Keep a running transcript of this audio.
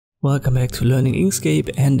Welcome back to Learning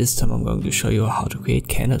Inkscape, and this time I'm going to show you how to create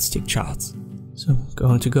candlestick charts. So I'm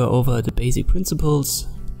going to go over the basic principles,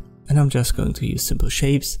 and I'm just going to use simple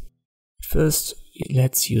shapes. First,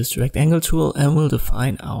 let's use the rectangle tool and we'll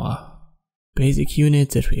define our basic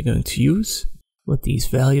unit that we're going to use with these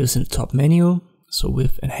values in the top menu, so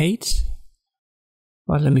width and height.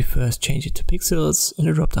 But let me first change it to pixels in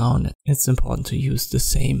the drop down. It's important to use the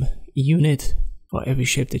same unit for every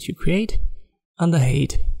shape that you create. Under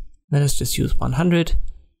height, let us just use 100.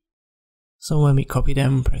 So when we copy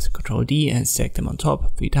them, press Ctrl D and stack them on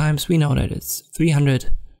top 3 times, we know that it's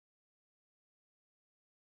 300.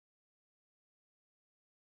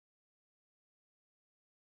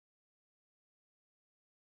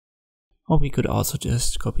 Or we could also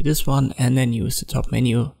just copy this one and then use the top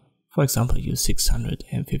menu. For example, use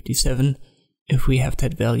 657 if we have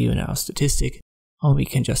that value in our statistic. Or we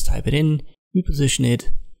can just type it in, reposition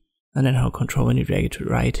it, and then hold Ctrl when you drag it to the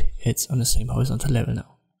right, it's on the same horizontal level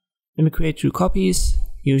now. Let me create 2 copies.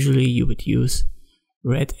 Usually you would use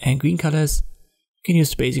red and green colors. You can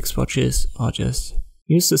use the basic swatches or just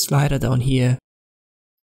use the slider down here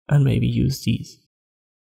and maybe use these.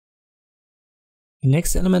 The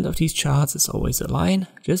next element of these charts is always a line.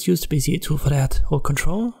 Just use the Bezier tool for that. Hold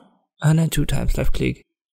Ctrl and then 2 times left click.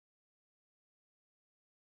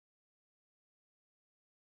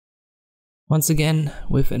 Once again,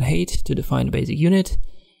 width and height to define the basic unit.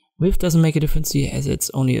 Width doesn't make a difference here as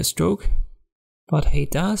it's only a stroke, but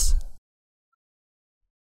height does.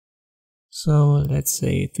 So let's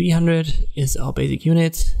say 300 is our basic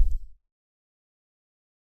unit.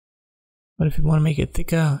 But if you want to make it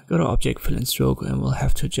thicker, go to Object, Fill and Stroke, and we'll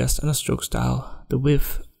have to adjust under Stroke Style the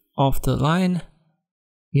width of the line,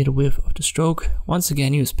 here the width of the stroke. Once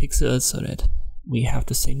again, use pixels so that we have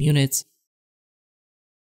the same units.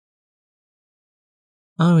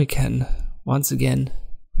 And we can once again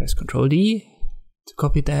press Ctrl D to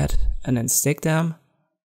copy that and then stack them.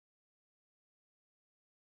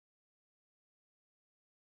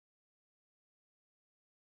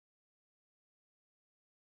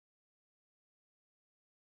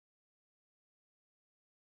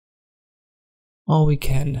 Or we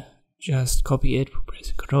can just copy it,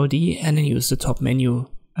 press Ctrl D and then use the top menu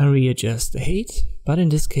and readjust the height. But in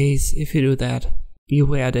this case, if you do that, be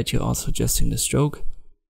aware that you're also adjusting the stroke.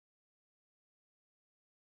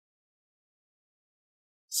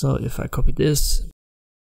 So if I copy this,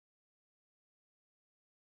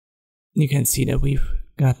 you can see that we've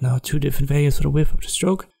got now 2 different values for the width of the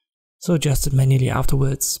stroke. So adjust it manually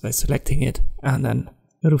afterwards by selecting it and then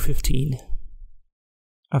go to 15.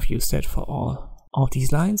 I've used that for all of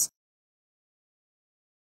these lines.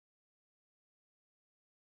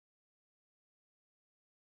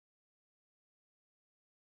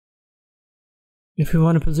 If you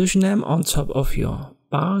want to position them on top of your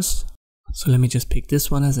bars, so let me just pick this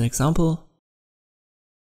one as an example.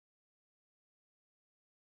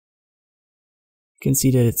 You can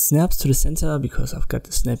see that it snaps to the center because I've got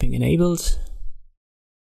the snapping enabled.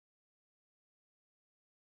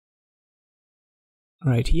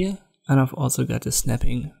 Right here. And I've also got the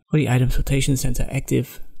snapping for the items rotation center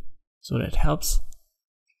active, so that helps.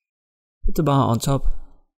 Put the bar on top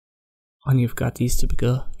and you've got these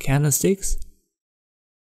typical candlesticks.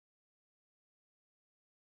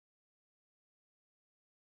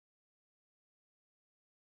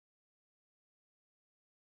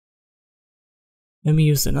 Let me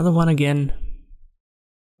use another one again,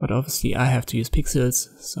 but obviously I have to use pixels,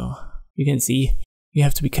 so you can see you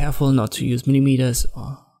have to be careful not to use millimeters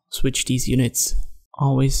or switch these units.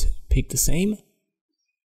 Always pick the same.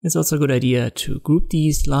 It's also a good idea to group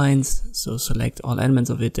these lines, so select all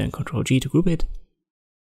elements of it and Ctrl G to group it.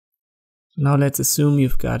 Now let's assume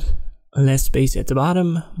you've got less space at the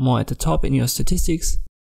bottom, more at the top in your statistics.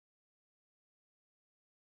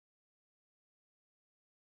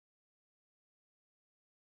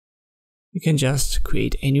 You can just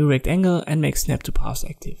create a new rectangle and make snap to paths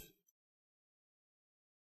active.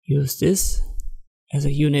 Use this as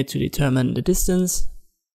a unit to determine the distance.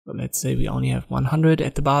 So let's say we only have 100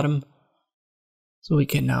 at the bottom. So we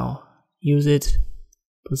can now use it,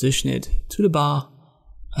 position it to the bar,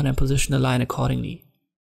 and then position the line accordingly.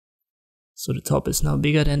 So the top is now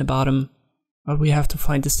bigger than the bottom, but we have to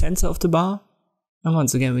find the center of the bar. And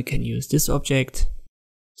once again, we can use this object,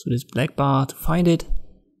 so this black bar, to find it.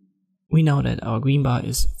 We know that our green bar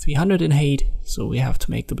is 300 in height, so we have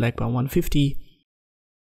to make the black bar 150.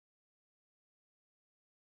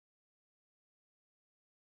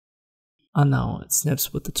 And now it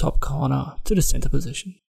snaps with the top corner to the center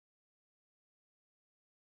position.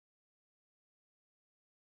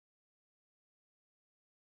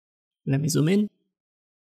 Let me zoom in.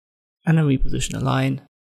 and then reposition a line,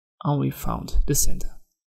 and we found the center.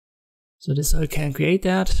 So this is how you can create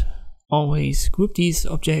that. Always group these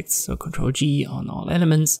objects, so Ctrl G on all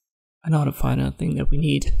elements. And now the final thing that we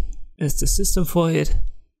need is the system for it.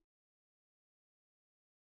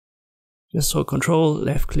 Just hold Ctrl,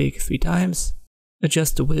 left click 3 times,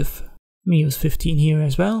 adjust the width. Let me use 15 here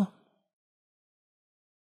as well.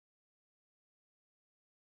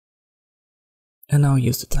 And now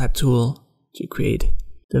use the type tool to create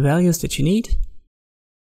the values that you need.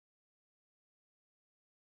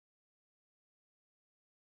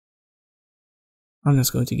 I'm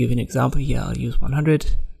just going to give you an example here. I'll use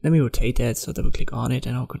 100. Let me rotate that, so double click on it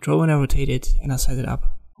and I'll control when I rotate it, and I'll set it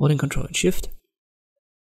up holding Ctrl and Shift.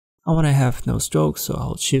 I want to have no strokes, so I'll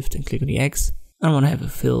hold Shift and click on the X. I want to have a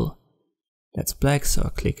fill that's black, so I'll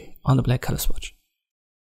click on the black color swatch.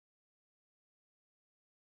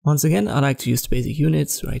 Once again, I like to use the basic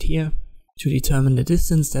units right here to determine the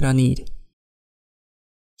distance that I need.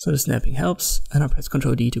 So the snapping helps, and I'll press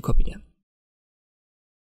Ctrl D to copy them.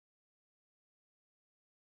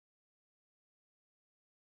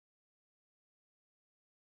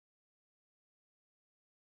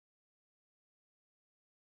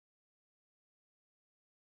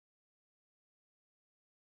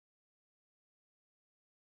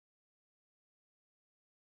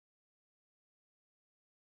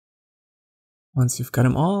 Once you've got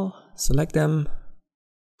them all, select them,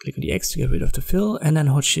 click on the X to get rid of the fill, and then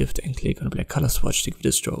hold Shift and click on the black color swatch to give it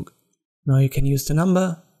a stroke. Now you can use the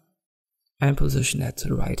number and position that to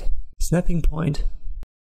the right snapping point.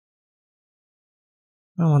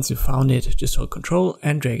 And once you've found it, just hold Ctrl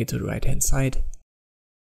and drag it to the right hand side.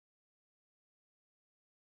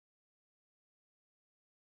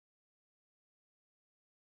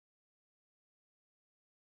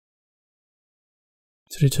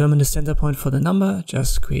 To determine the center point for the number,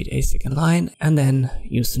 just create a second line and then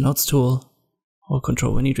use the nodes tool, hold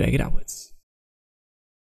Ctrl when you drag it upwards.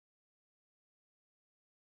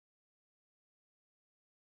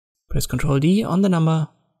 Press Ctrl D on the number.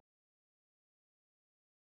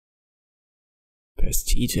 Press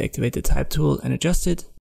T to activate the type tool and adjust it.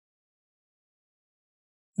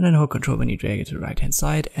 And then hold Ctrl when you drag it to the right hand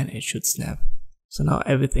side and it should snap. So now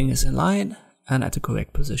everything is in line and at the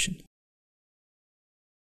correct position.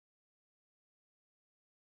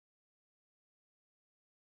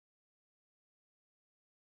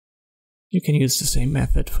 You can use the same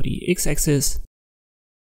method for the x-axis.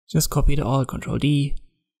 Just copy the all, Ctrl D,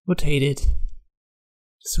 rotate it,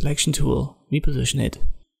 selection tool, reposition it,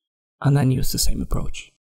 and then use the same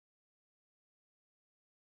approach.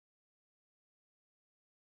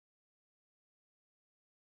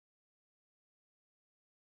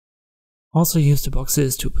 Also use the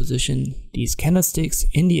boxes to position these candlesticks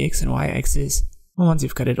in the X and Y axis. And once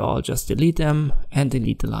you've got it all, just delete them and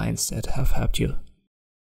delete the lines that have helped you.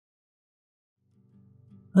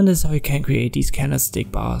 And this is how you can create these candlestick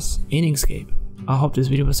bars in Inkscape. I hope this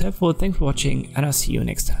video was helpful, thanks for watching, and I'll see you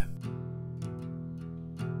next time.